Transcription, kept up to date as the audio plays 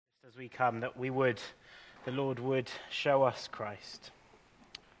we come, that the Lord would show us Christ.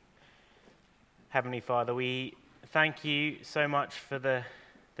 Heavenly Father, we thank you so much for the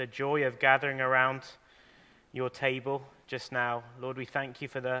joy of gathering around your table just now. Lord, we thank you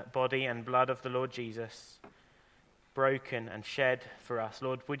for the body and blood of the Lord Jesus, broken and shed for us.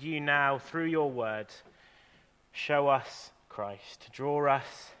 Lord, would you now, through your word, show us Christ, draw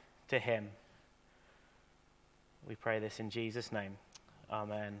us to him. We pray this in Jesus' name.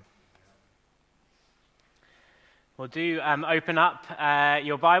 Amen. Well, do open up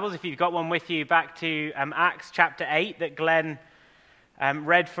your Bibles, if you've got one with you, back to Acts chapter 8 that Glenn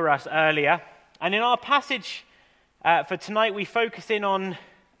read for us earlier. And in our passage for tonight, we focus in on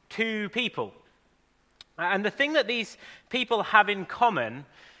two people. And the thing that these people have in common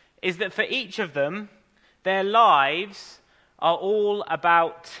is that for each of them, their lives are all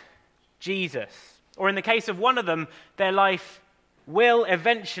about Jesus. Or in the case of one of them, their life will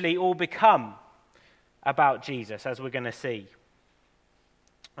eventually all become about Jesus, as we're going to see.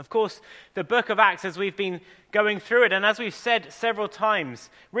 Of course, the book of Acts, as we've been going through it, and as we've said several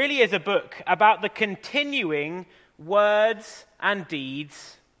times, really is a book about the continuing words and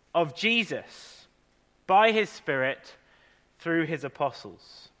deeds of Jesus by his Spirit through his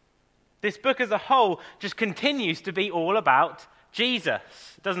apostles. This book as a whole just continues to be all about Jesus,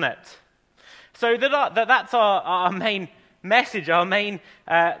 doesn't it? So that's our main message, our main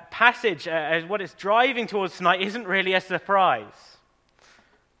passage, what it's driving towards tonight isn't really a surprise.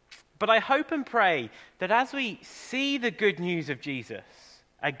 But I hope and pray that as we see the good news of Jesus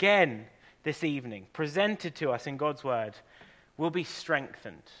again this evening, presented to us in God's word, we'll be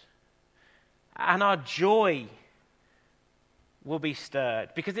strengthened. And our joy will be stirred.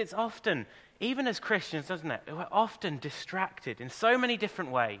 Because it's often, even as Christians, doesn't it? We're often distracted in so many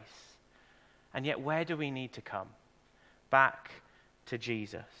different ways. And yet, where do we need to come? Back to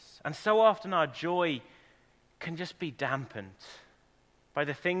Jesus. And so often our joy can just be dampened by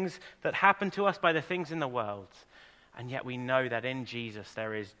the things that happen to us, by the things in the world. And yet we know that in Jesus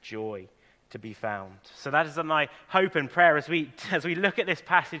there is joy to be found. So that is my hope and prayer as we look at this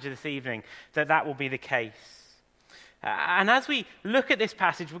passage this evening, that will be the case. And as we look at this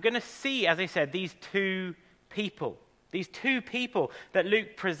passage, we're going to see, as I said, these two people that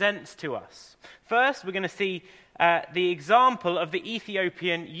Luke presents to us. First, we're going to see the example of the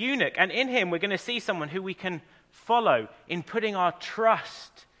Ethiopian eunuch. And in him, we're going to see someone who we can follow in putting our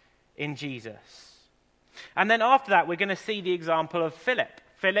trust in Jesus. And then after that, we're going to see the example of Philip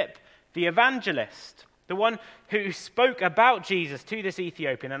the evangelist, the one who spoke about Jesus to this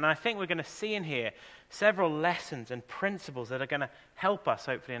Ethiopian. And I think we're going to see in here several lessons and principles that are going to help us,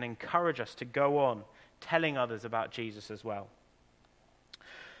 hopefully, and encourage us to go on telling others about Jesus as well.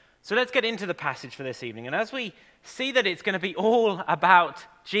 So let's get into the passage for this evening. And as we see that it's going to be all about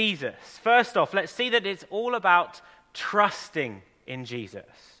Jesus, first off, let's see that it's all about trusting in Jesus,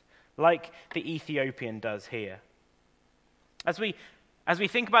 like the Ethiopian does here. As we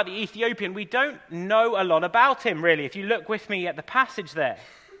think about the Ethiopian, we don't know a lot about him, really. If you look with me at the passage there,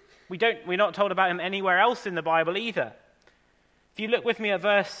 we're not told about him anywhere else in the Bible either. If you look with me at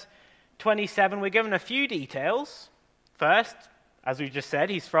verse 27, we're given a few details. First, as we just said,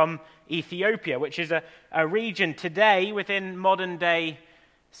 he's from Ethiopia, which is a region today within modern-day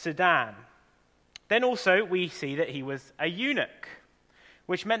Sudan. Then also we see that he was a eunuch,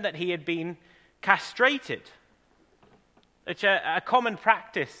 which meant that he had been castrated. It's a common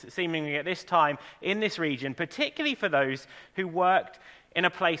practice, seemingly at this time, in this region, particularly for those who worked in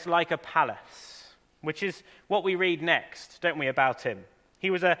a place like a palace, which is what we read next, don't we, about him. He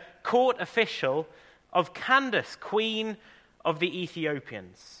was a court official of Candace, queen of the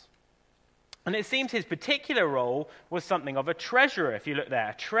Ethiopians. And it seems his particular role was something of a treasurer, if you look there,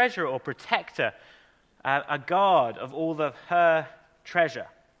 a treasurer or protector, a guard of all of her treasure.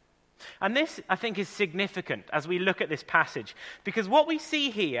 And this, I think, is significant as we look at this passage, because what we see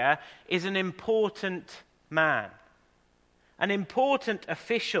here is an important man, an important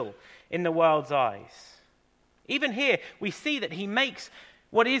official in the world's eyes. Even here, we see that he makes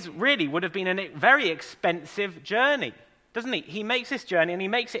what would have been a very expensive journey, doesn't he? He makes this journey and he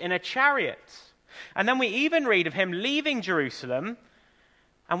makes it in a chariot. And then we even read of him leaving Jerusalem,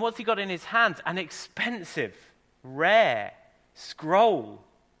 and what's he got in his hands? An expensive, rare scroll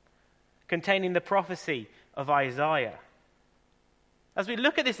containing the prophecy of Isaiah. As we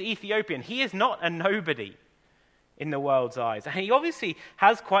look at this Ethiopian, he is not a nobody in the world's eyes. And he obviously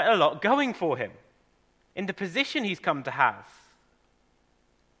has quite a lot going for him in the position he's come to have.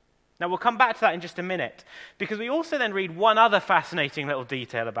 Now, we'll come back to that in just a minute, because we also then read one other fascinating little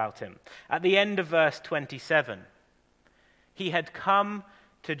detail about him at the end of verse 27. He had come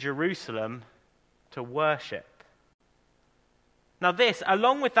to Jerusalem to worship. Now this,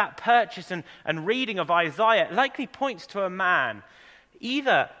 along with that purchase and reading of Isaiah, likely points to a man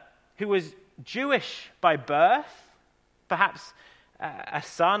either who was Jewish by birth, perhaps a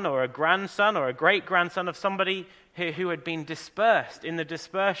son or a grandson or a great-grandson of somebody who had been dispersed in the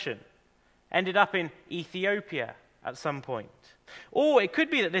dispersion, ended up in Ethiopia at some point. Or it could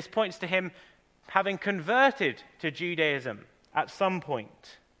be that this points to him having converted to Judaism at some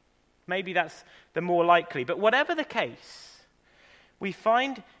point. Maybe that's the more likely. But whatever the case, we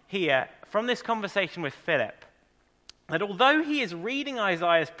find here from this conversation with Philip that although he is reading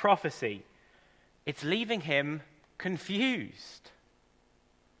Isaiah's prophecy, it's leaving him confused.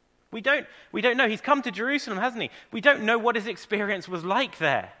 We don't know. He's come to Jerusalem, hasn't he? We don't know what his experience was like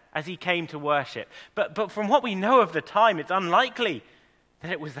there as he came to worship. But from what we know of the time, it's unlikely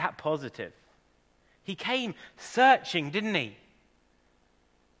that it was that positive. He came searching, didn't he?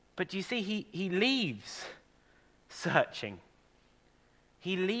 But do you see, he leaves searching.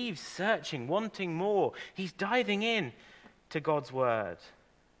 He leaves searching, wanting more. He's diving in to God's word.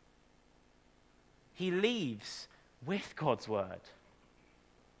 He leaves with God's word.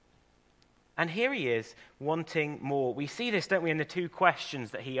 And here he is, wanting more. We see this, don't we, in the two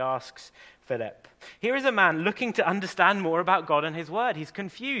questions that he asks Philip. Here is a man looking to understand more about God and his word. He's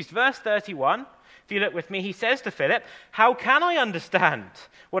confused. Verse 31, if you look with me, he says to Philip, "How can I understand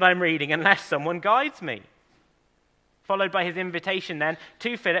what I'm reading unless someone guides me?" Followed by his invitation then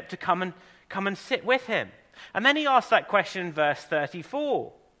to Philip to come and sit with him. And then he asks that question in verse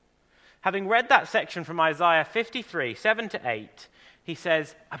 34. Having read that section from Isaiah 53, 7 to 8, he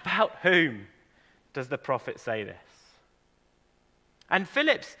says, "About whom does the prophet say this?" And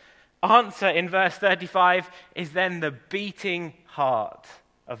Philip's answer in verse 35 is then the beating heart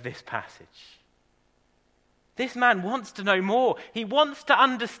of this passage. This man wants to know more. He wants to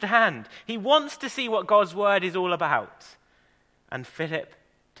understand. He wants to see what God's word is all about. And Philip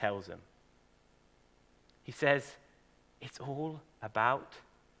tells him. He says, it's all about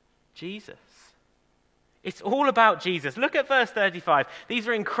Jesus. It's all about Jesus. Look at verse 35. These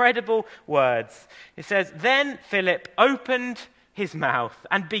are incredible words. It says, "Then Philip opened his mouth,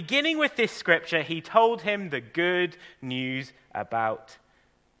 and beginning with this scripture, he told him the good news about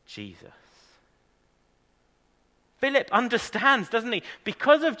Jesus." Philip understands, doesn't he,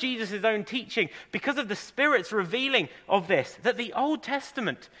 because of Jesus' own teaching, because of the Spirit's revealing of this, that the Old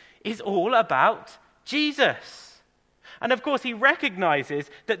Testament is all about Jesus. And of course, he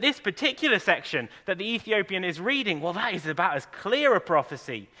recognizes that this particular section that the Ethiopian is reading, well, that is about as clear a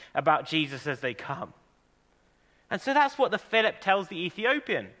prophecy about Jesus as they come. And so that's what the Philip tells the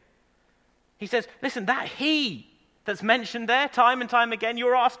Ethiopian. He says, listen, that he that's mentioned there time and time again,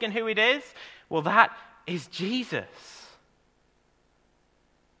 you're asking who it is? Well, that is Jesus.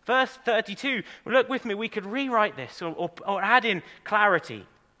 Verse 32, look with me, we could rewrite this or add in clarity.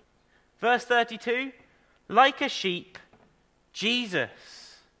 Verse 32, like a sheep,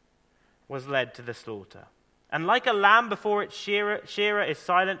 Jesus was led to the slaughter. And like a lamb before its shearer is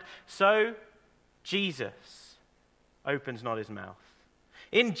silent, so Jesus opens not his mouth.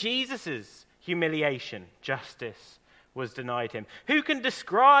 In Jesus' humiliation, justice was denied him. Who can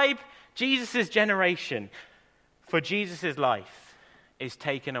describe Jesus' generation? For Jesus' life is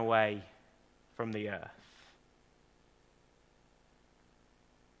taken away from the earth.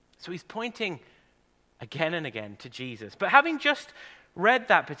 So he's pointing again and again to Jesus. But having just read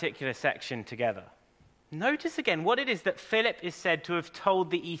that particular section together, notice again what it is that Philip is said to have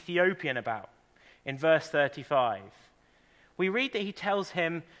told the Ethiopian about in verse 35. We read that he tells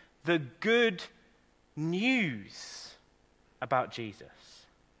him the good news about Jesus.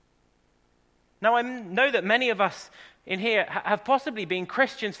 Now, I know that many of us in here have possibly been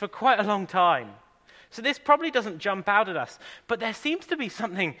Christians for quite a long time. So this probably doesn't jump out at us. But there seems to be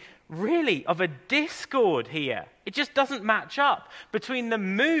something really of a discord here. It just doesn't match up between the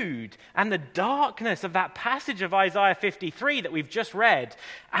mood and the darkness of that passage of Isaiah 53 that we've just read,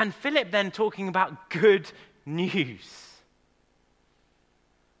 and Philip then talking about good news.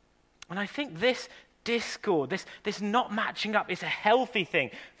 And I think this discord, this not matching up, is a healthy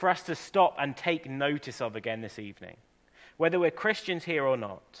thing for us to stop and take notice of again this evening, whether we're Christians here or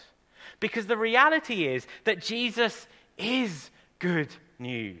not. Because the reality is that Jesus is good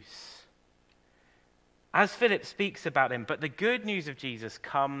news. As Philip speaks about him, but the good news of Jesus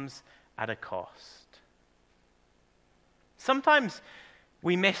comes at a cost. Sometimes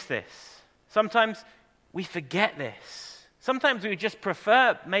we miss this. Sometimes we forget this. Sometimes we just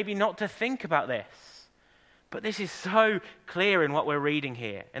prefer maybe not to think about this. But this is so clear in what we're reading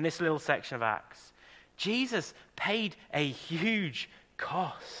here, in this little section of Acts. Jesus paid a huge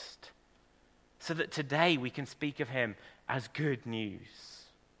cost, so that today we can speak of him as good news.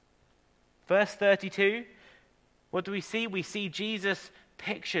 Verse 32, what do we see? We see Jesus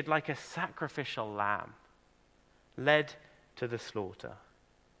pictured like a sacrificial lamb, led to the slaughter.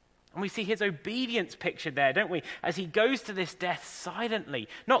 And we see his obedience pictured there, don't we? As he goes to this death silently,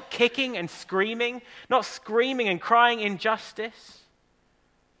 not kicking and screaming, not screaming and crying injustice.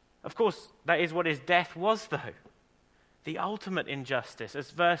 Of course, that is what his death was, though. The ultimate injustice,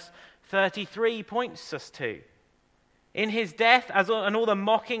 as verse 33 points us to. In his death, and all the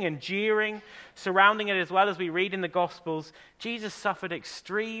mocking and jeering surrounding it, as well as we read in the Gospels, Jesus suffered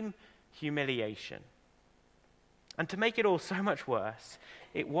extreme humiliation. And to make it all so much worse,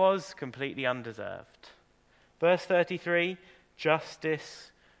 it was completely undeserved. Verse 33,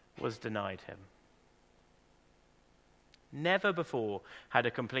 justice was denied him. Never before had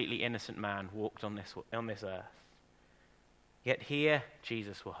a completely innocent man walked on this earth. Yet here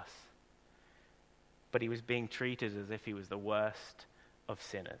Jesus was. But he was being treated as if he was the worst of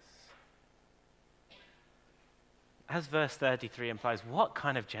sinners. As verse 33 implies, what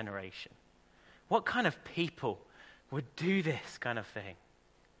kind of generation, what kind of people would do this kind of thing?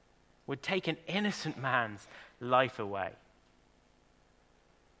 Would take an innocent man's life away?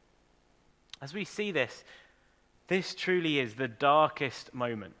 As we see this truly is the darkest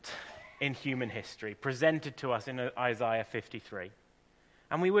moment in human history, presented to us in Isaiah 53.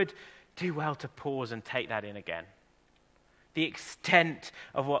 And we would do well to pause and take that in again. The extent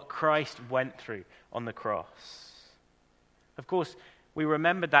of what Christ went through on the cross. Of course, we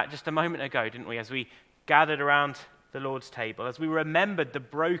remembered that just a moment ago, didn't we, as we gathered around the Lord's table, as we remembered the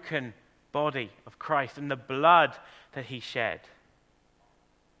broken body of Christ and the blood that he shed.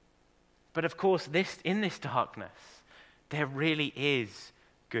 But of course, in this darkness, there really is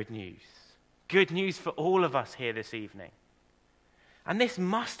good news. Good news for all of us here this evening. And this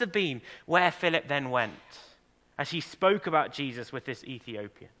must have been where Philip then went as he spoke about Jesus with this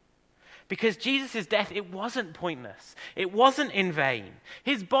Ethiopian. Because Jesus' death, it wasn't pointless. It wasn't in vain.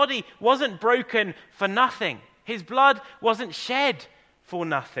 His body wasn't broken for nothing. His blood wasn't shed for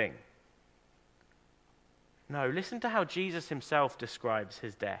nothing. No, listen to how Jesus himself describes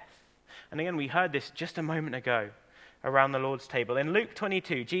his death. And again, we heard this just a moment ago around the Lord's table. In Luke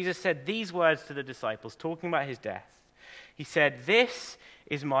 22, Jesus said these words to the disciples, talking about his death. He said, "This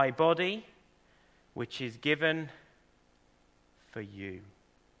is my body, which is given for you."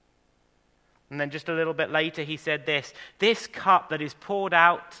 And then just a little bit later, he said this cup that is poured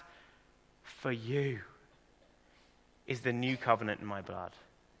out for you is the new covenant in my blood.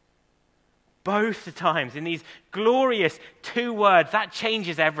 Both the times in these glorious two words, that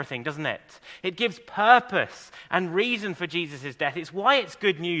changes everything, doesn't it? It gives purpose and reason for Jesus' death. It's why it's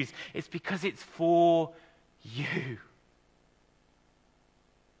good news. It's because it's for you.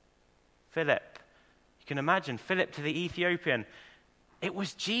 Philip, you can imagine Philip to the Ethiopian. It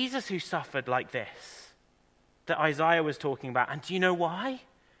was Jesus who suffered like this that Isaiah was talking about. And do you know why?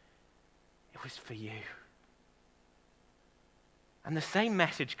 It was for you. And the same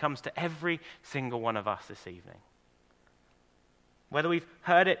message comes to every single one of us this evening. Whether we've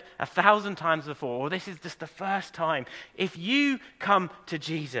heard it 1,000 times before, or this is just the first time, if you come to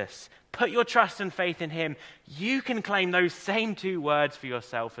Jesus, put your trust and faith in him, you can claim those same two words for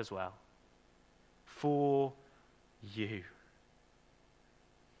yourself as well. For you.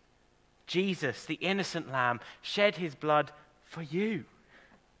 Jesus, the innocent lamb, shed his blood for you.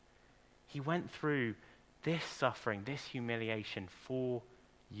 He went through this suffering, this humiliation for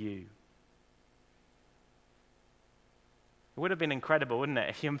you. It would have been incredible, wouldn't it,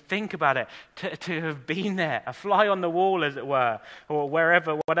 if you think about it, to have been there, a fly on the wall, as it were, or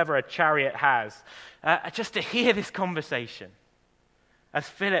whatever a chariot has, just to hear this conversation. As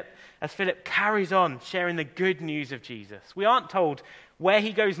Philip carries on sharing the good news of Jesus. We aren't told where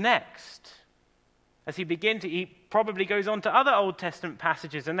he goes next. As he probably goes on to other Old Testament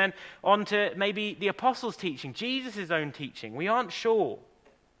passages and then on to maybe the apostles' teaching, Jesus' own teaching. We aren't sure.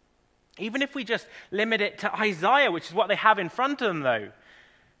 Even if we just limit it to Isaiah, which is what they have in front of them, though.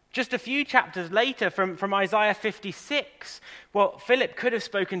 Just a few chapters later from Isaiah 56, well, Philip could have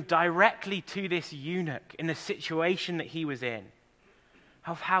spoken directly to this eunuch in the situation that he was in.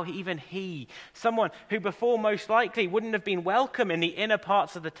 Of how even he, someone who before most likely wouldn't have been welcome in the inner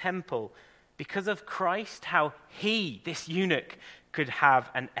parts of the temple, because of Christ, how he, this eunuch, could have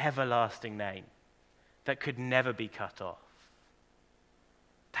an everlasting name that could never be cut off.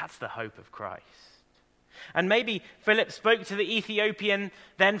 That's the hope of Christ. And maybe Philip spoke to the Ethiopian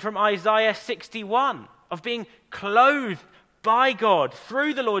then from Isaiah 61 of being clothed by God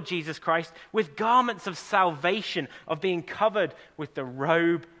through the Lord Jesus Christ with garments of salvation, of being covered with the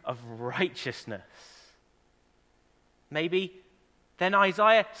robe of righteousness. Maybe then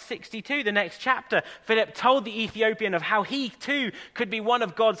Isaiah 62, the next chapter, Philip told the Ethiopian of how he too could be one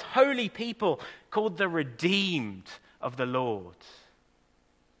of God's holy people, called the redeemed of the Lord.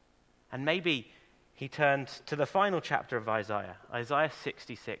 And maybe he turned to the final chapter of Isaiah, Isaiah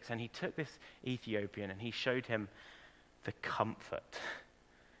 66, and he took this Ethiopian and he showed him the comfort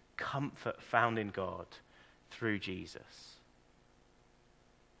found in God through Jesus.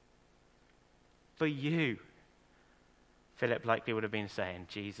 For you, Philip likely would have been saying,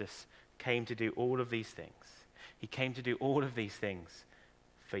 Jesus came to do all of these things. He came to do all of these things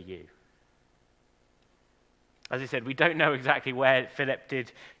for you. As I said, we don't know exactly where Philip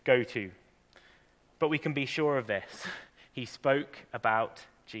did go to, but we can be sure of this. He spoke about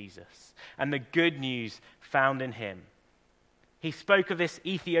Jesus and the good news found in him. He spoke of this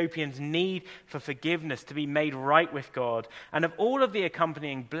Ethiopian's need for forgiveness, to be made right with God, and of all of the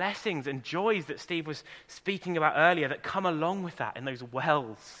accompanying blessings and joys that Steve was speaking about earlier that come along with that in those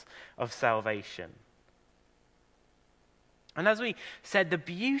wells of salvation. And as we said, the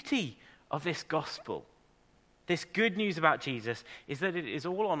beauty of this gospel, this good news about Jesus, is that it is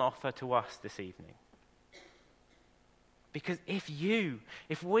all on offer to us this evening. Because if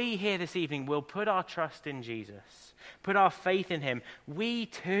we here this evening will put our trust in Jesus, put our faith in him, we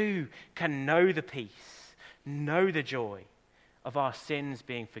too can know the peace, know the joy of our sins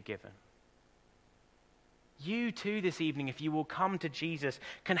being forgiven. You too this evening, if you will come to Jesus,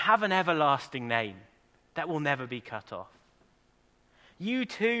 can have an everlasting name that will never be cut off. You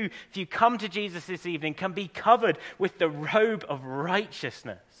too, if you come to Jesus this evening, can be covered with the robe of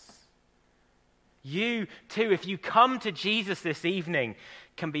righteousness. You too, if you come to Jesus this evening,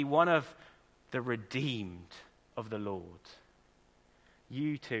 can be one of the redeemed of the Lord.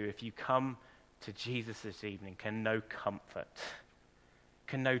 You too, if you come to Jesus this evening, can know comfort,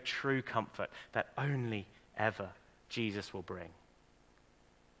 can know true comfort that only ever Jesus will bring.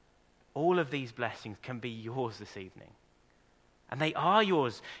 All of these blessings can be yours this evening. And they are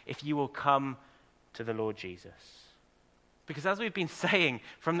yours if you will come to the Lord Jesus. Because as we've been saying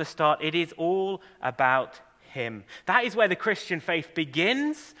from the start, it is all about him. That is where the Christian faith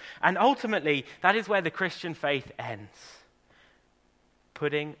begins, and ultimately, that is where the Christian faith ends.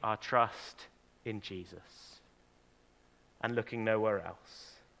 Putting our trust in Jesus and looking nowhere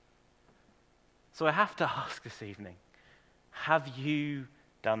else. So I have to ask this evening, have you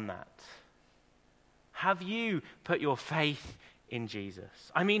done that? Have you put your faith in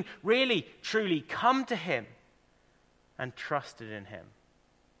Jesus? I mean, really, truly, come to him and trusted in him.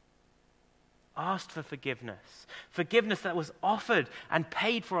 Asked for forgiveness. Forgiveness that was offered and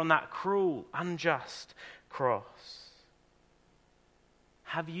paid for on that cruel, unjust cross.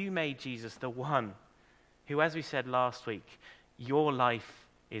 Have you made Jesus the one who, as we said last week, your life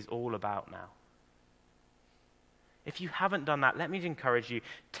is all about now? If you haven't done that, let me encourage you,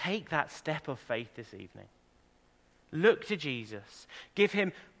 take that step of faith this evening. Look to Jesus. Give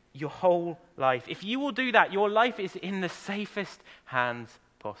him your whole life. If you will do that, your life is in the safest hands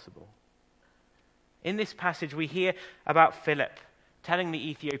possible. In this passage, we hear about Philip telling the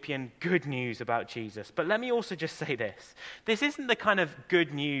Ethiopian good news about Jesus. But let me also just say this. This isn't the kind of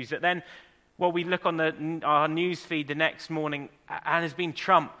good news that then, we look on our news feed the next morning and has been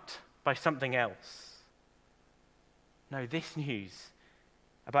trumped by something else. No, this news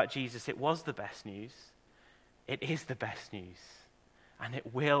about Jesus, it was the best news. It is the best news. And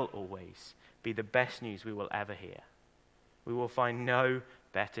it will always be the best news we will ever hear. We will find no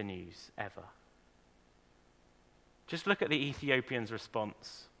better news ever. Just look at the Ethiopian's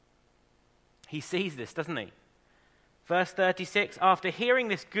response. He sees this, doesn't he? Verse 36, after hearing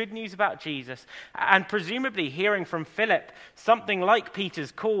this good news about Jesus, and presumably hearing from Philip something like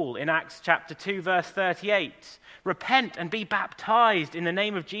Peter's call in Acts chapter 2, verse 38, repent and be baptized in the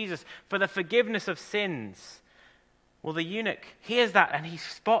name of Jesus for the forgiveness of sins. Well, the eunuch hears that and he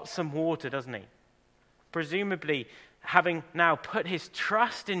spots some water, doesn't he? Presumably, having now put his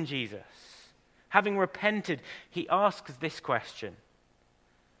trust in Jesus, having repented, he asks this question: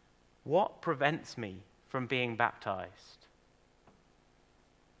 what prevents me from being baptized?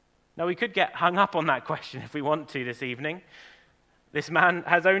 Now, we could get hung up on that question if we want to this evening. This man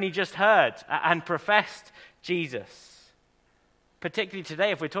has only just heard and professed Jesus. Particularly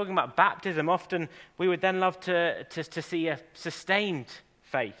today, if we're talking about baptism, often we would then love to see a sustained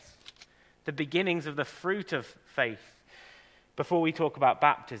faith, the beginnings of the fruit of faith, before we talk about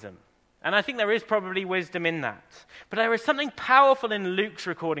baptism. And I think there is probably wisdom in that. But there is something powerful in Luke's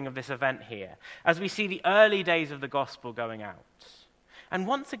recording of this event here, as we see the early days of the gospel going out. And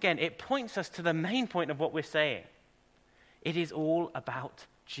once again, it points us to the main point of what we're saying. It is all about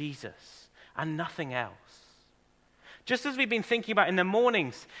Jesus and nothing else. Just as we've been thinking about in the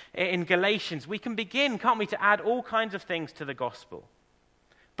mornings in Galatians, we can begin, can't we, to add all kinds of things to the gospel.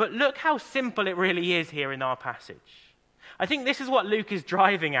 But look how simple it really is here in our passage. I think this is what Luke is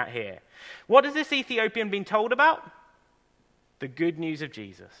driving at here. What has this Ethiopian been told about? The good news of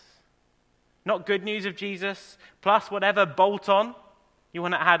Jesus. Not good news of Jesus plus whatever bolt-on you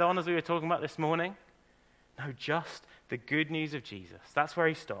want to add on, as we were talking about this morning. No, just the good news of Jesus. That's where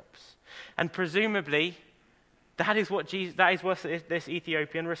he stops. And presumably, that is what this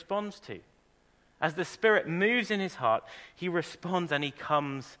Ethiopian responds to. As the Spirit moves in his heart, he responds and he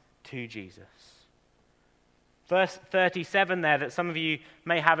comes to Jesus. Verse 37 there, that some of you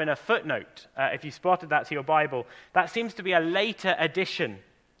may have in a footnote, if you spotted that to your Bible, that seems to be a later addition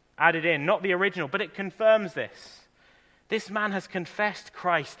added in, not the original, but it confirms this. This man has confessed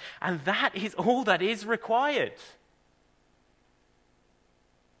Christ, and that is all that is required.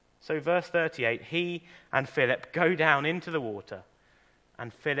 So verse 38, he and Philip go down into the water,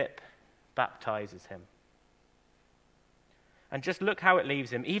 and Philip baptizes him. And just look how it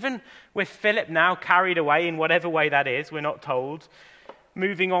leaves him. Even with Philip now carried away in whatever way that is, we're not told,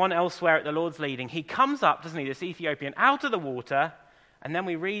 moving on elsewhere at the Lord's leading, he comes up, doesn't he, this Ethiopian, out of the water, and then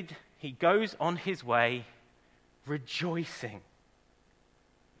we read, he goes on his way rejoicing.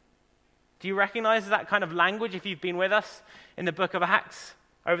 Do you recognize that kind of language if you've been with us in the book of Acts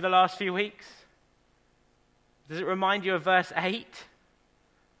over the last few weeks? Does it remind you of verse 8?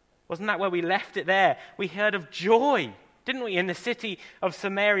 Wasn't that where we left it there? We heard of joy, didn't we, in the city of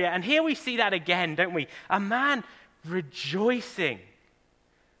Samaria? And here we see that again, don't we? A man rejoicing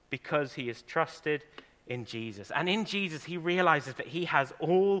because he has trusted in Jesus. And in Jesus, he realizes that he has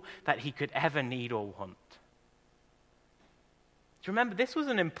all that he could ever need or want. Do you remember, this was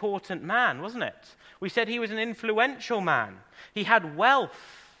an important man, wasn't it? We said he was an influential man. He had wealth.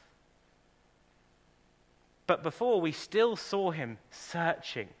 But before, we still saw him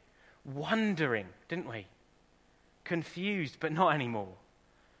searching, wondering, didn't we? Confused, but not anymore.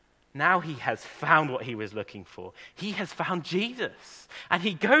 Now he has found what he was looking for. He has found Jesus. And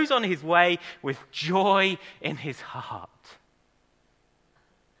he goes on his way with joy in his heart.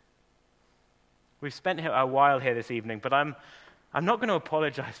 We've spent a while here this evening, but I'm not going to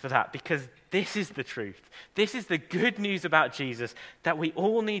apologize for that, because this is the truth. This is the good news about Jesus that we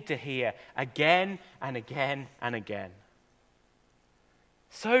all need to hear again and again and again.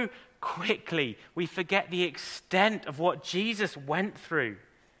 So quickly we forget the extent of what Jesus went through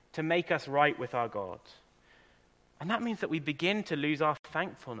to make us right with our God. And that means that we begin to lose our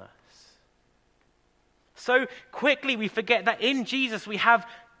thankfulness. So quickly we forget that in Jesus we have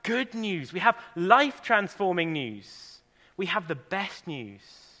good news. We have life-transforming news. We have the best news.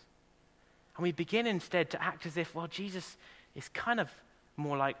 And we begin instead to act as if, well, Jesus is kind of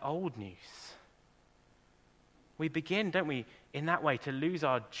more like old news. We begin, don't we, in that way to lose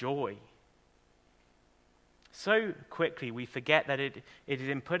our joy. So quickly we forget that it is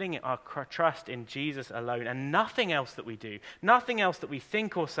in putting our trust in Jesus alone and nothing else that we do, nothing else that we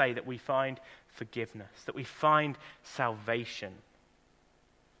think or say, that we find forgiveness, that we find salvation.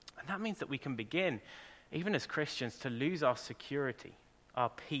 And that means that we can begin, even as Christians, to lose our security, our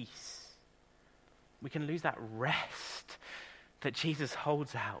peace. We can lose that rest that Jesus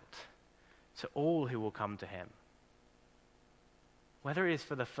holds out to all who will come to him. Whether it is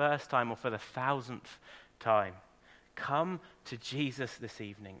for the first time or for the 1,000th time, come to Jesus this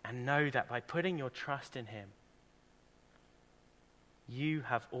evening and know that by putting your trust in him, you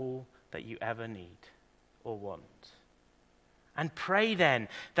have all that you ever need or want. And pray then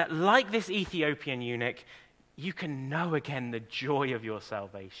that, like this Ethiopian eunuch, you can know again the joy of your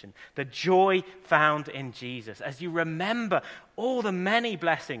salvation, the joy found in Jesus, as you remember all the many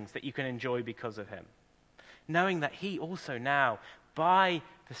blessings that you can enjoy because of him, knowing that he also now, by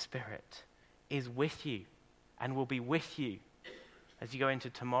the Spirit, is with you and will be with you as you go into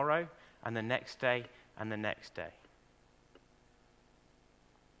tomorrow and the next day and the next day.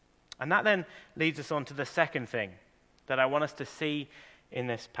 And that then leads us on to the second thing that I want us to see in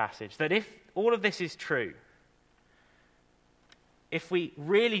this passage, that if all of this is true, if we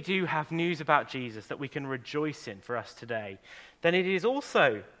really do have news about Jesus that we can rejoice in for us today, then it is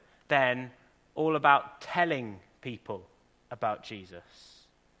also then all about telling people about Jesus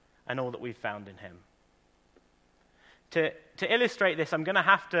and all that we've found in him. To illustrate this, I'm going to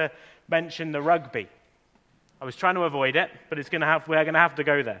have to mention the rugby. I was trying to avoid it, but we're going to have to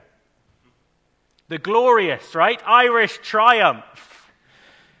go there. The glorious, right? Irish triumph.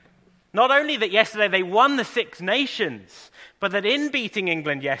 Not only that yesterday they won the Six Nations, but that in beating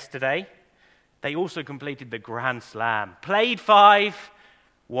England yesterday, they also completed the Grand Slam. Played 5,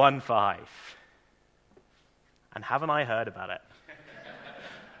 won 5. And haven't I heard about it?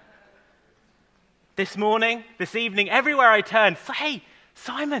 This morning, this evening, everywhere I turn, say, hey,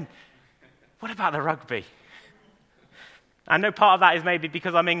 Simon, what about the rugby? I know part of that is maybe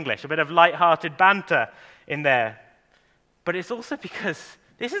because I'm English, a bit of light-hearted banter in there. But it's also because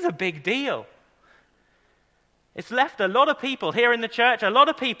this is a big deal. It's left a lot of people here in the church, a lot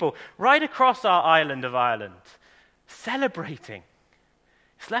of people right across our island of Ireland, celebrating.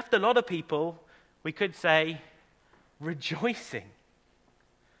 It's left a lot of people, we could say, rejoicing.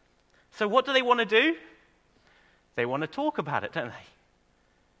 So what do they want to do? They want to talk about it, don't they?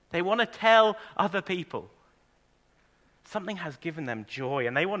 They want to tell other people. Something has given them joy,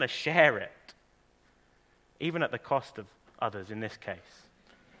 and they want to share it, even at the cost of others in this case.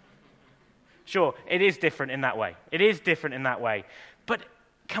 Sure, it is different in that way. It is different in that way. But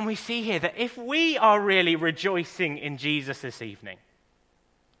can we see here that if we are really rejoicing in Jesus this evening,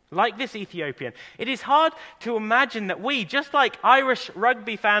 like this Ethiopian, it is hard to imagine that we, just like Irish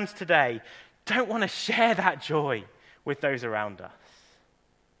rugby fans today, don't want to share that joy with those around us.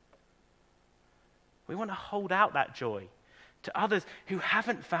 We want to hold out that joy to others who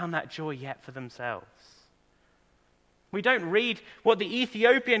haven't found that joy yet for themselves. We don't read what the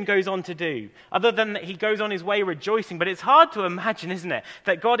Ethiopian goes on to do, other than that he goes on his way rejoicing. But it's hard to imagine, isn't it,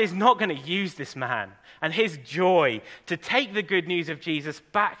 that God is not going to use this man and his joy to take the good news of Jesus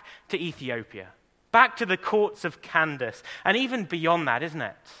back to Ethiopia, back to the courts of Candace, and even beyond that, isn't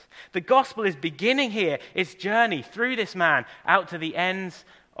it? The gospel is beginning here, its journey through this man out to the ends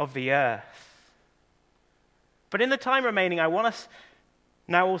of the earth. But in the time remaining, I want us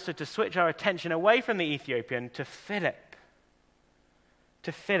now also to switch our attention away from the Ethiopian to Philip.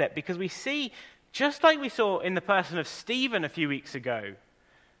 To Philip, because we see, just like we saw in the person of Stephen a few weeks ago,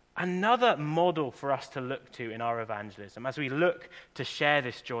 another model for us to look to in our evangelism as we look to share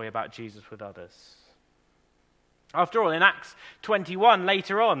this joy about Jesus with others. After all, in Acts 21,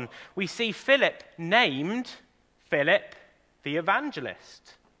 later on, we see Philip named Philip the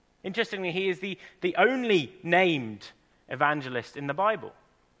evangelist. Interestingly, he is the only named evangelist in the Bible.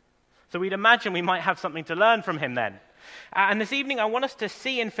 So we'd imagine we might have something to learn from him then. And this evening I want us to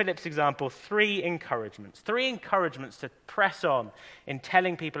see in Philip's example three encouragements to press on in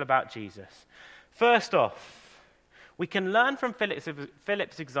telling people about Jesus. First off, we can learn from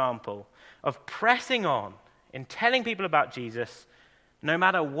Philip's example of pressing on in telling people about Jesus no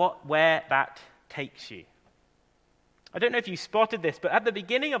matter where that takes you. I don't know if you spotted this, but at the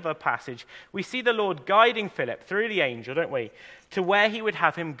beginning of the passage, we see the Lord guiding Philip through the angel, don't we, to where he would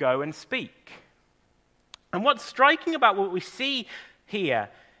have him go and speak. And what's striking about what we see here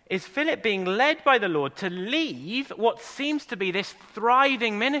is Philip being led by the Lord to leave what seems to be this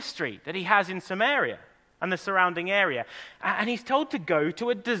thriving ministry that he has in Samaria and the surrounding area. And he's told to go to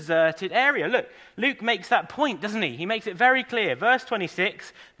a deserted area. Look, Luke makes that point, doesn't he? He makes it very clear. Verse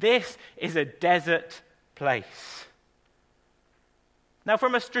 26, this is a desert place. Now,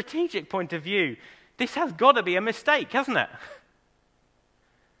 from a strategic point of view, this has got to be a mistake, hasn't it?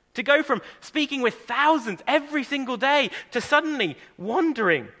 To go from speaking with thousands every single day to suddenly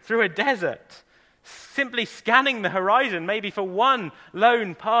wandering through a desert, simply scanning the horizon, maybe for one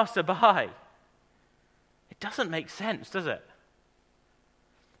lone passerby. It doesn't make sense, does it?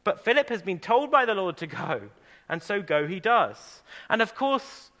 But Philip has been told by the Lord to go, and so go he does. And of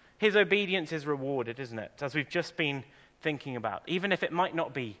course, his obedience is rewarded, isn't it? As we've just been thinking about, even if it might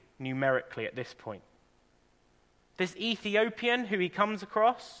not be numerically at this point. This Ethiopian who he comes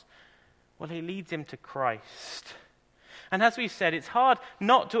across, well, he leads him to Christ. And as we've said, it's hard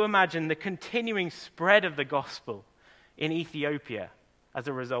not to imagine the continuing spread of the gospel in Ethiopia as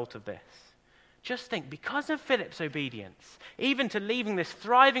a result of this. Just think, because of Philip's obedience, even to leaving this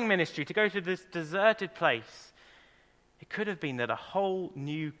thriving ministry to go to this deserted place, it could have been that a whole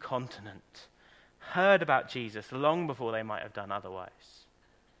new continent heard about Jesus long before they might have done otherwise.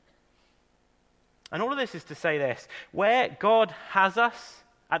 And all of this is to say this: where God has us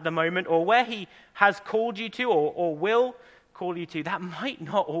at the moment, or where he has called you to, or will call you to, that might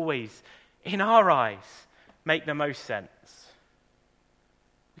not always, in our eyes, make the most sense.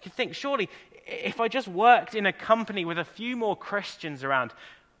 We can think, surely, if I just worked in a company with a few more Christians around,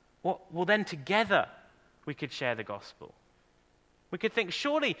 well then together we could share the gospel. We could think,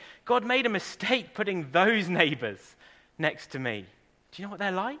 surely God made a mistake putting those neighbors next to me. Do you know what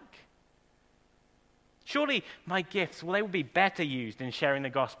they're like? Surely my gifts, well, they would be better used in sharing the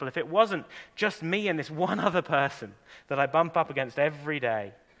gospel if it wasn't just me and this one other person that I bump up against every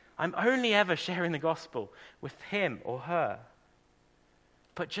day. I'm only ever sharing the gospel with him or her.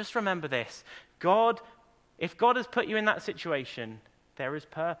 But just remember this, if God has put you in that situation, there is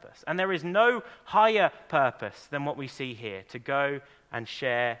purpose. And there is no higher purpose than what we see here, to go and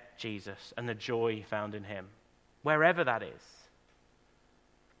share Jesus and the joy found in him, wherever that is.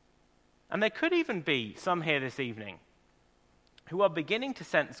 And there could even be some here this evening who are beginning to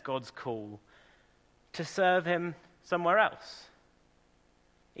sense God's call to serve him somewhere else,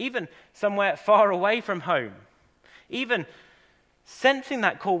 even somewhere far away from home, even sensing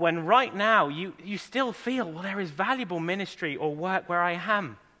that call when right now you still feel, well, there is valuable ministry or work where I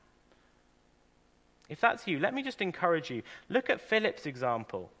am. If that's you, let me just encourage you. Look at Philip's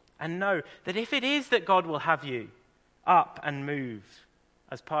example and know that if it is that God will have you up and move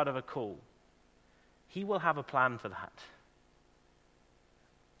as part of a call, he will have a plan for that.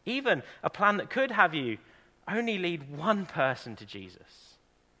 Even a plan that could have you only lead one person to Jesus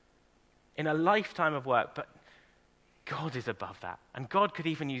in a lifetime of work, but God is above that. And God could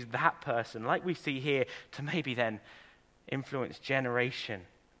even use that person, like we see here, to maybe then influence generation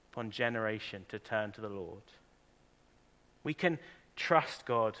upon generation to turn to the Lord. We can trust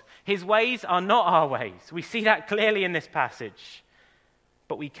God. His ways are not our ways. We see that clearly in this passage.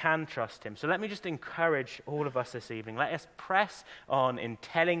 But we can trust him. So let me just encourage all of us this evening. Let us press on in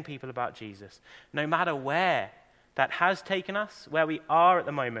telling people about Jesus, no matter where that has taken us, where we are at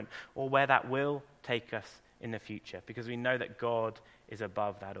the moment, or where that will take us in the future, because we know that God is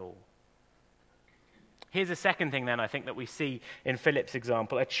above that all. Here's a second thing then I think that we see in Philip's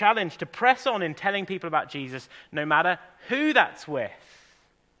example, a challenge to press on in telling people about Jesus, no matter who that's with.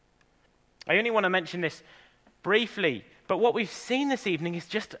 I only want to mention this briefly, but what we've seen this evening is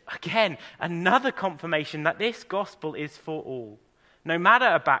just, again, another confirmation that this gospel is for all. No matter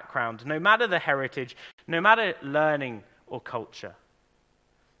a background, no matter the heritage, no matter learning or culture.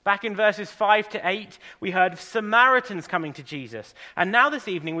 Back in verses 5 to 8, we heard of Samaritans coming to Jesus. And now this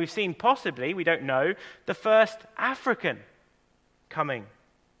evening we've seen possibly, we don't know, the first African coming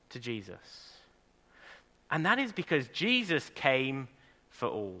to Jesus. And that is because Jesus came for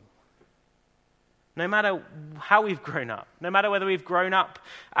all. No matter how we've grown up, no matter whether we've grown up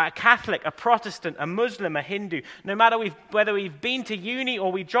a Catholic, a Protestant, a Muslim, a Hindu, no matter whether we've been to uni or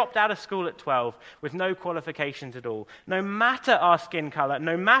we dropped out of school at 12 with no qualifications at all, no matter our skin color,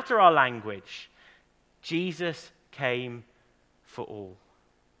 no matter our language, Jesus came for all.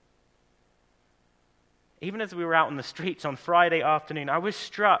 Even as we were out on the streets on Friday afternoon, I was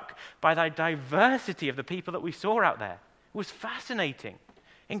struck by the diversity of the people that we saw out there. It was fascinating.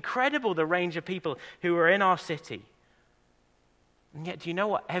 Incredible, the range of people who were in our city. And yet, do you know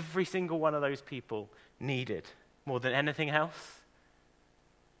what every single one of those people needed more than anything else?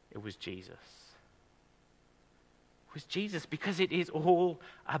 It was Jesus. It was Jesus because it is all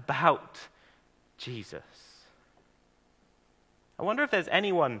about Jesus. I wonder if there's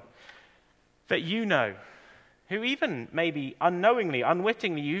anyone that you know who even maybe unknowingly,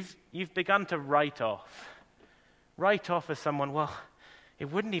 unwittingly, you've begun to write off. Write off as someone, well,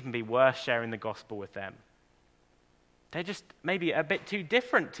 it wouldn't even be worth sharing the gospel with them. They're just maybe a bit too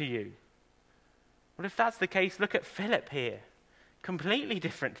different to you. Well, if that's the case, look at Philip here. Completely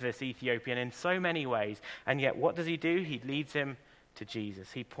different to this Ethiopian in so many ways. And yet, what does he do? He leads him to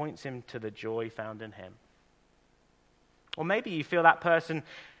Jesus. He points him to the joy found in him. Or maybe you feel that person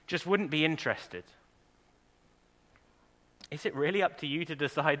just wouldn't be interested. Is it really up to you to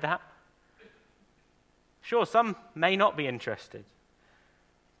decide that? Sure, some may not be interested.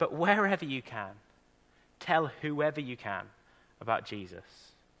 But wherever you can, tell whoever you can about Jesus.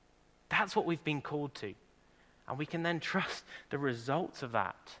 That's what we've been called to. And we can then trust the results of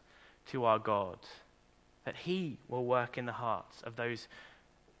that to our God, that he will work in the hearts of those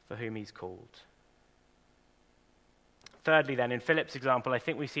for whom he's called. Thirdly then, in Philip's example, I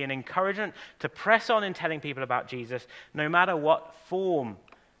think we see an encouragement to press on in telling people about Jesus, no matter what form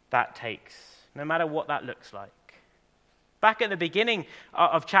that takes, no matter what that looks like. Back at the beginning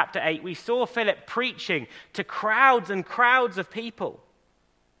of chapter 8, we saw Philip preaching to crowds and crowds of people.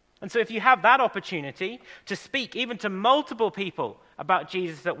 And so if you have that opportunity to speak even to multiple people about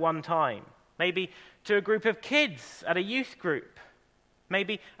Jesus at one time, maybe to a group of kids at a youth group,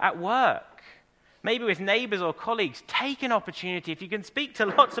 maybe at work, maybe with neighbors or colleagues, take an opportunity. If you can speak to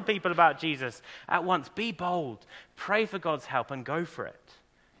lots of people about Jesus at once, be bold, pray for God's help and go for it.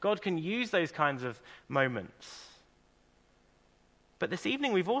 God can use those kinds of moments. But this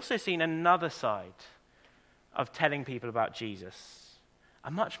evening, we've also seen another side of telling people about Jesus,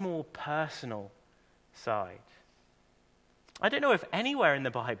 a much more personal side. I don't know if anywhere in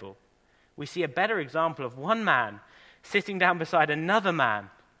the Bible we see a better example of one man sitting down beside another man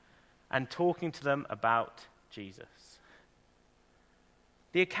and talking to them about Jesus.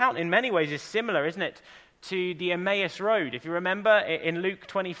 The account in many ways is similar, isn't it, to the Emmaus Road. If you remember in Luke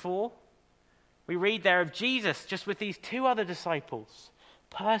 24, we read there of Jesus just with these two other disciples,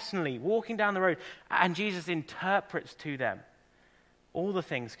 personally walking down the road, and Jesus interprets to them all the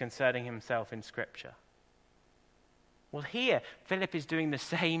things concerning himself in Scripture. Well, here, Philip is doing the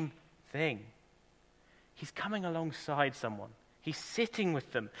same thing. He's coming alongside someone. He's sitting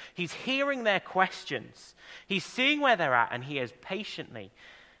with them. He's hearing their questions. He's seeing where they're at, and he is patiently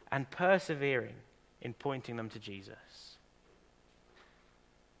and persevering in pointing them to Jesus.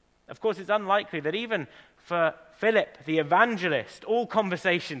 Of course, it's unlikely that even for Philip, the evangelist, all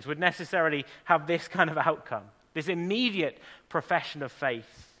conversations would necessarily have this kind of outcome, this immediate profession of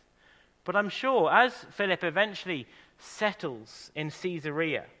faith. But I'm sure as Philip eventually settles in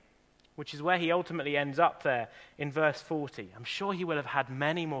Caesarea, which is where he ultimately ends up there in verse 40, I'm sure he will have had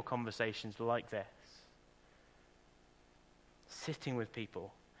many more conversations like this. Sitting with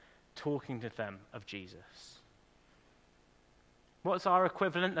people, talking to them of Jesus. What's our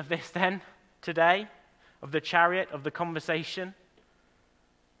equivalent of this then, today? Of the chariot, of the conversation?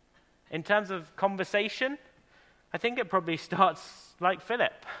 In terms of conversation, I think it probably starts like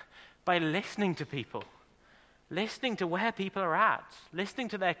Philip, by listening to people. Listening to where people are at. Listening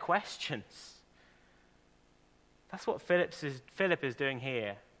to their questions. That's what Philip is doing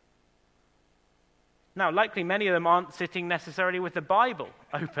here. Now, likely many of them aren't sitting necessarily with the Bible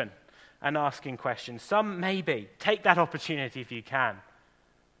open and asking questions. Some maybe. Take that opportunity if you can.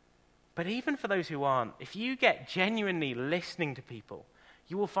 But even for those who aren't, if you get genuinely listening to people,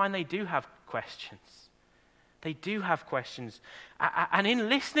 you will find they do have questions. They do have questions. And in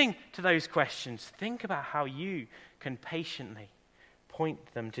listening to those questions, think about how you can patiently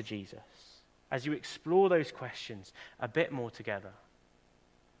point them to Jesus as you explore those questions a bit more together.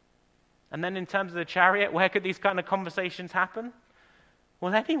 And then in terms of the chariot, where could these kind of conversations happen?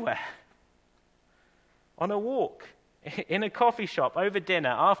 Well, anywhere. On a walk, in a coffee shop, over dinner,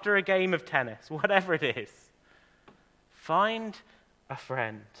 after a game of tennis, whatever it is. Find a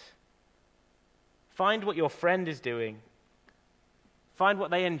friend. Find what your friend is doing. Find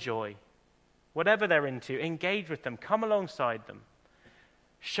what they enjoy. Whatever they're into, engage with them. Come alongside them.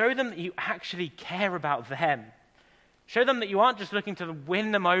 Show them that you actually care about them. Show them that you aren't just looking to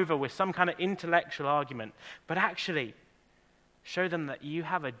win them over with some kind of intellectual argument, but actually show them that you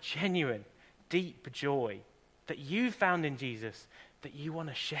have a genuine, deep joy that you found in Jesus that you want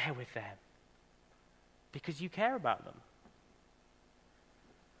to share with them because you care about them.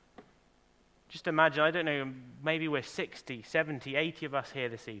 Just imagine, I don't know, maybe we're 60, 70, 80 of us here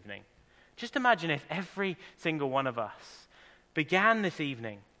this evening. Just imagine if every single one of us began this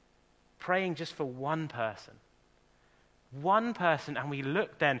evening praying just for one person, and we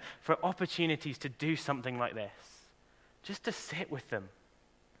looked then for opportunities to do something like this, just to sit with them.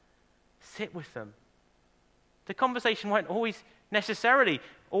 Sit with them. The conversation won't necessarily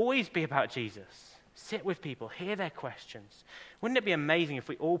always be about Jesus. Sit with people, hear their questions. Wouldn't it be amazing if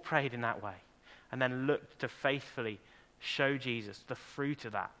we all prayed in that way and then looked to faithfully show Jesus the fruit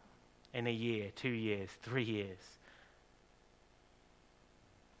of that in a year, 2 years, 3 years?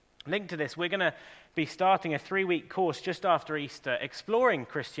 Linked to this, we're going to be starting a 3-week course just after Easter exploring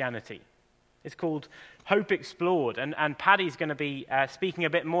Christianity. It's called Hope Explored, and Paddy's going to be speaking a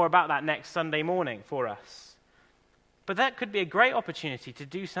bit more about that next Sunday morning for us. But that could be a great opportunity to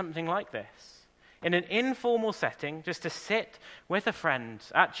do something like this. In an informal setting, just to sit with a friend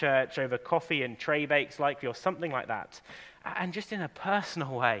at church over coffee and tray bakes likely, or something like that, and just in a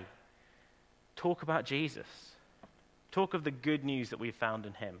personal way, talk about Jesus. Talk of the good news that we've found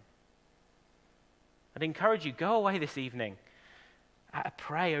in him. I'd encourage you, go away this evening,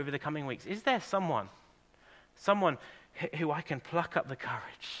 pray over the coming weeks. Is there someone who I can pluck up the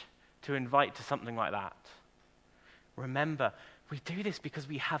courage to invite to something like that? Remember, we do this because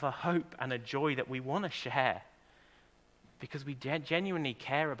we have a hope and a joy that we want to share, because we genuinely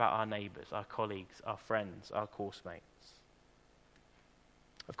care about our neighbors, our colleagues, our friends, our course mates.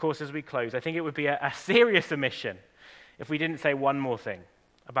 Of course, as we close, I think it would be a serious omission if we didn't say one more thing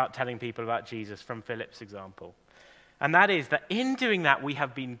about telling people about Jesus from Philip's example. And that is that in doing that, we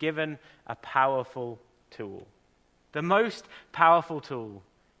have been given a powerful tool. The most powerful tool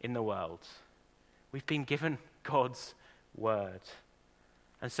in the world. We've been given God's word.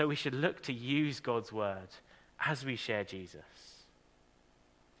 And so we should look to use God's word as we share Jesus.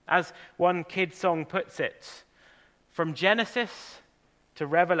 As one kid song puts it, from Genesis to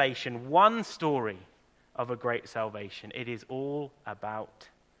Revelation, one story of a great salvation. It is all about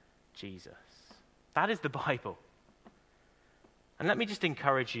Jesus. That is the Bible. And let me just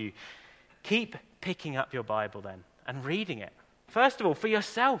encourage you, keep picking up your Bible then and reading it. First of all, for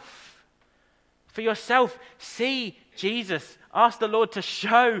yourself. For yourself, see Jesus. Ask the Lord to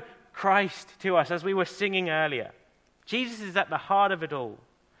show Christ to us, as we were singing earlier. Jesus is at the heart of it all.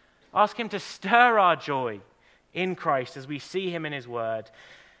 Ask him to stir our joy in Christ as we see him in his word.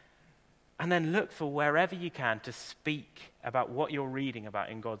 And then look for wherever you can to speak about what you're reading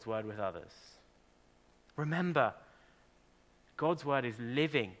about in God's word with others. Remember, God's word is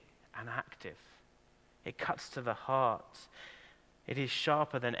living and active. It cuts to the heart. It is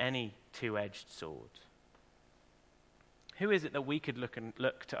sharper than any two-edged sword. Who is it that we could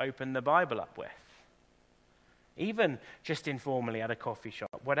look to open the Bible up with? Even just informally at a coffee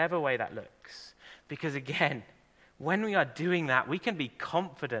shop, whatever way that looks. Because again, when we are doing that, we can be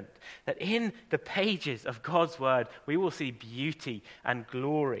confident that in the pages of God's word, we will see beauty and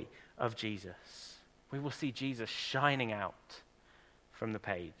glory of Jesus. We will see Jesus shining out from the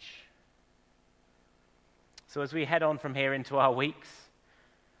page. So as we head on from here into our weeks,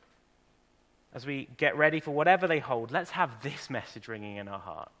 as we get ready for whatever they hold, let's have this message ringing in our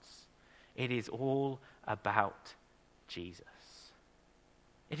hearts. It is all about Jesus.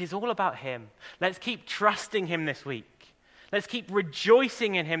 It is all about him. Let's keep trusting him this week. Let's keep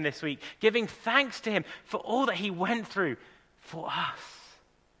rejoicing in him this week, giving thanks to him for all that he went through for us.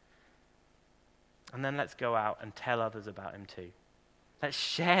 And then let's go out and tell others about him too. Let's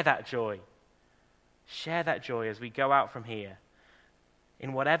share that joy. Share that joy as we go out from here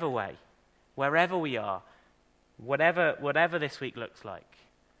in whatever way, wherever we are, whatever this week looks like.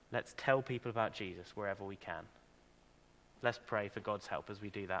 Let's tell people about Jesus wherever we can. Let's pray for God's help as we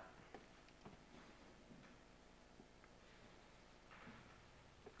do that.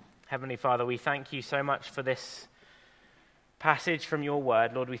 Heavenly Father, we thank you so much for this passage from your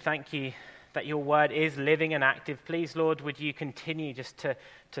word. Lord, we thank you that your word is living and active. Please, Lord, would you continue just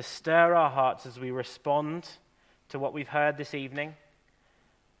to stir our hearts as we respond to what we've heard this evening.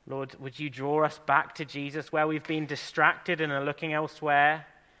 Lord, would you draw us back to Jesus where we've been distracted and are looking elsewhere.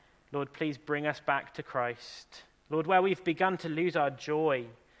 Lord, please bring us back to Christ. Lord, where we've begun to lose our joy,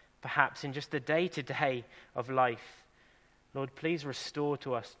 perhaps in just the day-to-day of life, Lord, please restore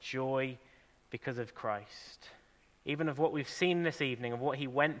to us joy because of Christ. Even of what we've seen this evening, of what he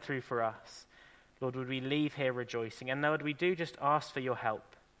went through for us. Lord, would we leave here rejoicing? And Lord, we do just ask for your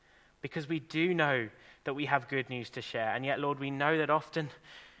help, because we do know that we have good news to share. And yet, Lord, we know that often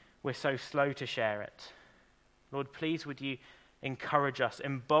we're so slow to share it. Lord, please would you encourage us,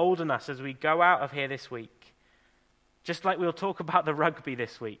 embolden us as we go out of here this week. Just like we'll talk about the rugby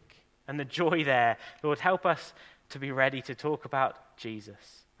this week and the joy there. Lord, help us to be ready to talk about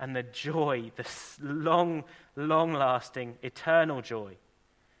Jesus and the joy, the long-lasting, eternal joy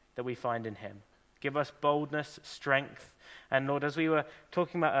that we find in him. Give us boldness, strength, and Lord, as we were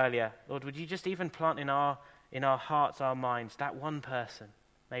talking about earlier, Lord, would you just even plant in our hearts, our minds, that one person,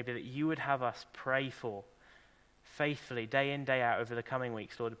 maybe that you would have us pray for faithfully, day in, day out over the coming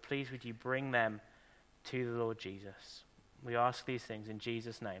weeks. Lord, please would you bring them to the Lord Jesus. We ask these things in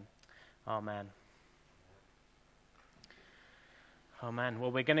Jesus' name. Amen. Amen.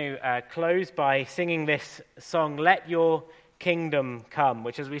 Well, we're going to close by singing this song, Let Your Kingdom Come,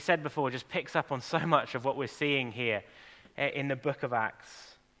 which, as we said before, just picks up on so much of what we're seeing here in the book of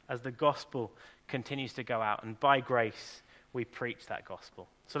Acts as the gospel continues to go out, and by grace we preach that gospel.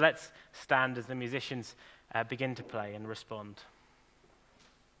 So let's stand as the musicians begin to play and respond.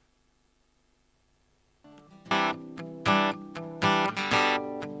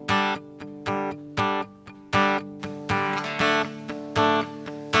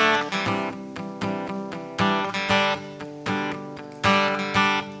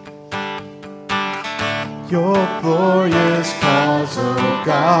 Your glorious cause, O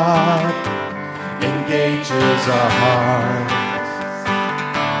God, engages our hearts.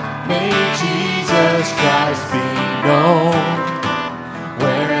 May Jesus Christ be known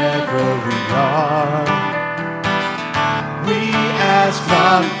wherever we are. We ask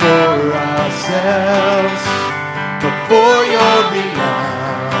not for ourselves, but for your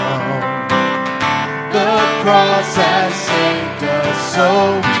renown. The cross has saved us, so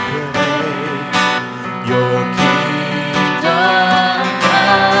we pray. Your kingdom come,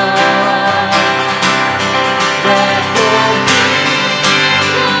 let your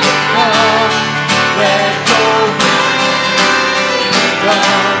kingdom come, let your will be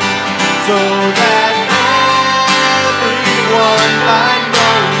done, so that everyone might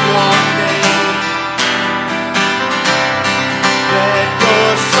know your name. Let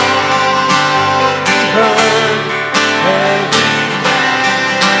your song be heard.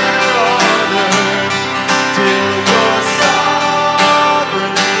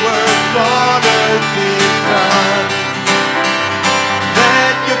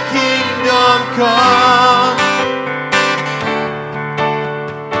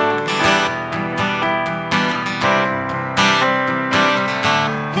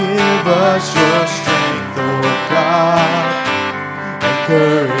 us your strength, O God,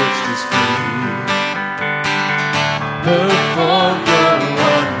 encouraged his feet. Perform your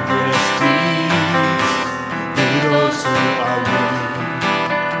wondrous deeds through those who are weak.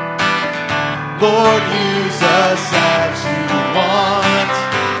 Lord, use us as you want,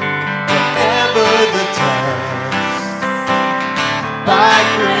 whatever the test. By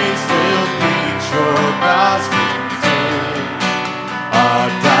grace we'll preach your gospel till our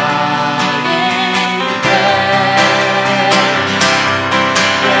dying breath.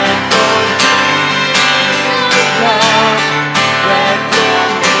 Let your kingdom come, let your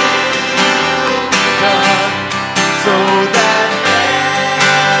will be done, so that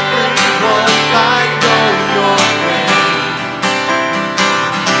everyone might know your name.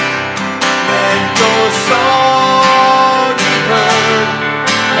 Let your song be heard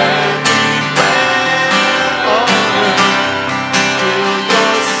everywhere on earth, till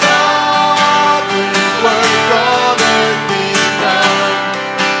your sovereign work on earth is done.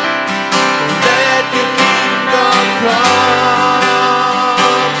 Let your kingdom come.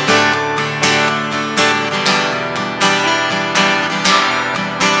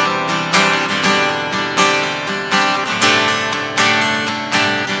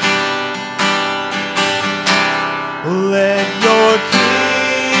 Let your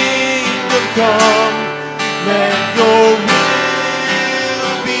kingdom come, let your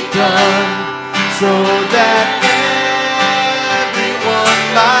will be done, so that everyone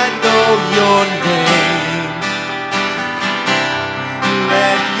might know your name.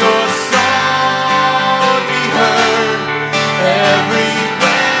 Let your song be heard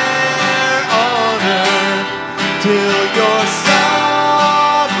everywhere on earth, till your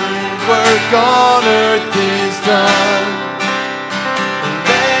sovereign work on earth is done.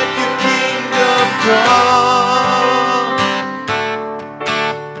 Let your kingdom come.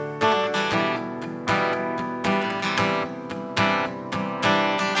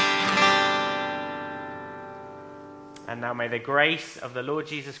 And now may the grace of the Lord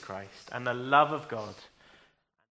Jesus Christ and the love of God